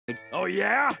Oh,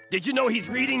 yeah? Did you know he's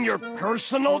reading your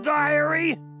personal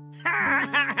diary?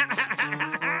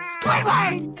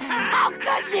 Squidward! How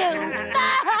could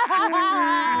you?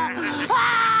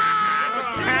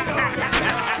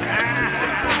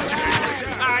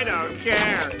 I don't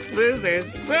care. This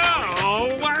is so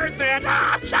worth it.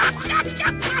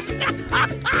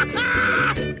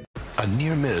 A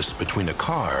near miss between a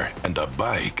car and a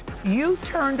bike. You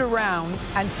turned around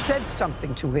and said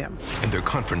something to him. And their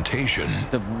confrontation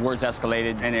The words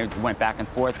escalated and it went back and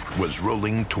forth. was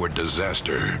rolling toward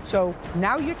disaster. So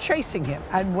now you're chasing him.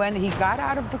 And when he got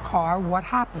out of the car, what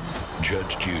happened?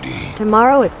 Judge Judy.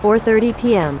 Tomorrow at 4:30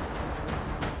 p.m.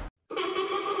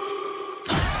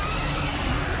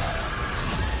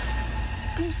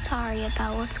 I'm sorry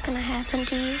about what's gonna happen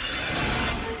to you.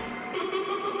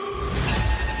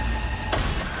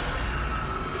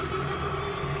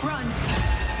 Run.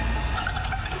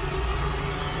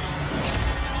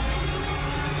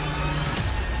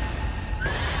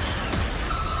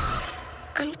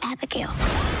 I'm Abigail.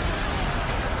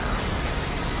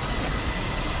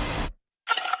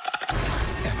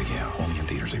 Abigail, only in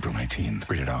theaters April 19th.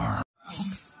 Rated R.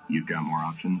 You've got more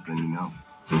options than you know.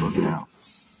 So look out.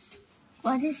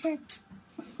 What is it?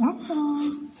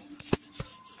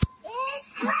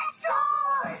 It's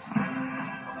pretzels!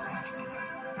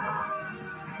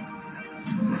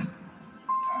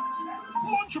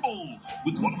 Lunchables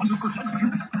with 100%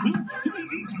 juice meant to be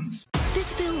eaten.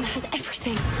 This film has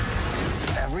everything.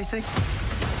 Everything?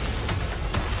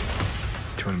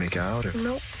 Do you want to make out or?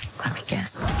 Nope. I would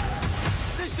guess.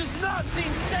 This does not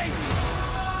seem safe!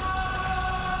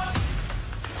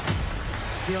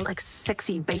 You're like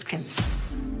sexy bacon.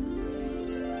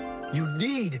 You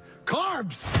need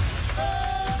carbs!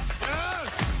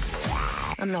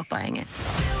 I'm not buying it.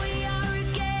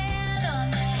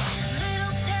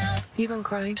 You been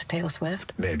crying to Taylor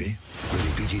Swift? Maybe.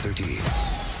 Rated PG-13.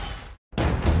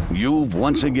 You've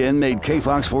once again made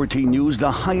KFOX 14 News the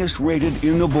highest rated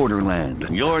in the borderland.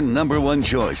 Your #1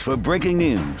 choice for breaking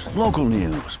news, local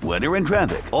news, weather and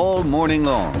traffic all morning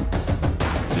long.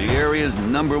 The area's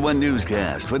 #1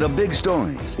 newscast for the big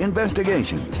stories,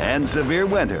 investigations, and severe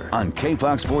weather on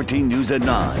KFOX 14 News at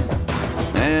 9.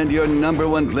 And your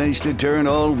 #1 place to turn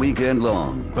all weekend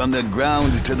long. From the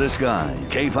ground to the sky,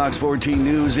 KFOX 14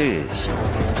 News is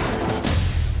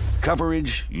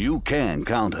coverage you can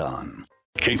count on.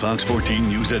 KFOX 14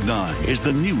 News at 9 is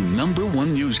the new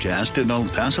 #1 newscast in El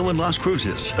Paso and Las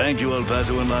Cruces. Thank you, El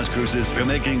Paso and Las Cruces, for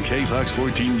making KFOX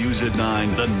 14 News at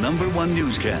 9 the #1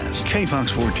 newscast. KFOX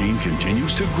 14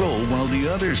 continues to grow while the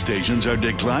other stations are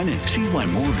declining. See why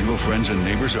more of your friends and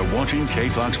neighbors are watching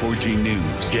KFOX 14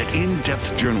 News. Get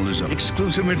in-depth journalism,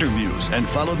 exclusive interviews, and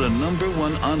follow the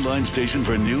 #1 online station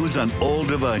for news on all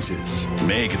devices.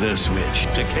 Make the switch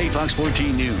to KFOX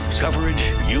 14 News. Coverage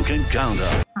you can count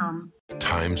on.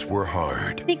 Times were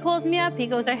hard, He calls me up. He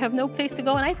goes, I have no place to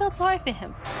go, and I felt sorry for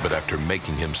him. but after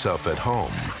making himself at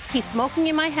home, He's smoking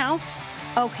in my house,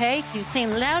 okay? He's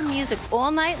playing loud music all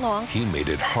night long. he made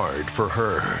it hard for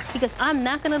her. He goes, I'm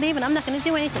not going to leave, and I'm not going to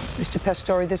do anything. Mr.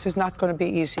 Pastore, this is not going to be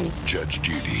easy. Judge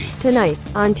Judy. Tonight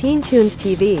on Teen Tunes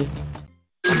TV.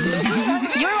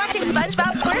 You're watching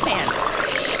SpongeBob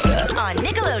SquarePants on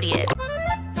Nickelodeon.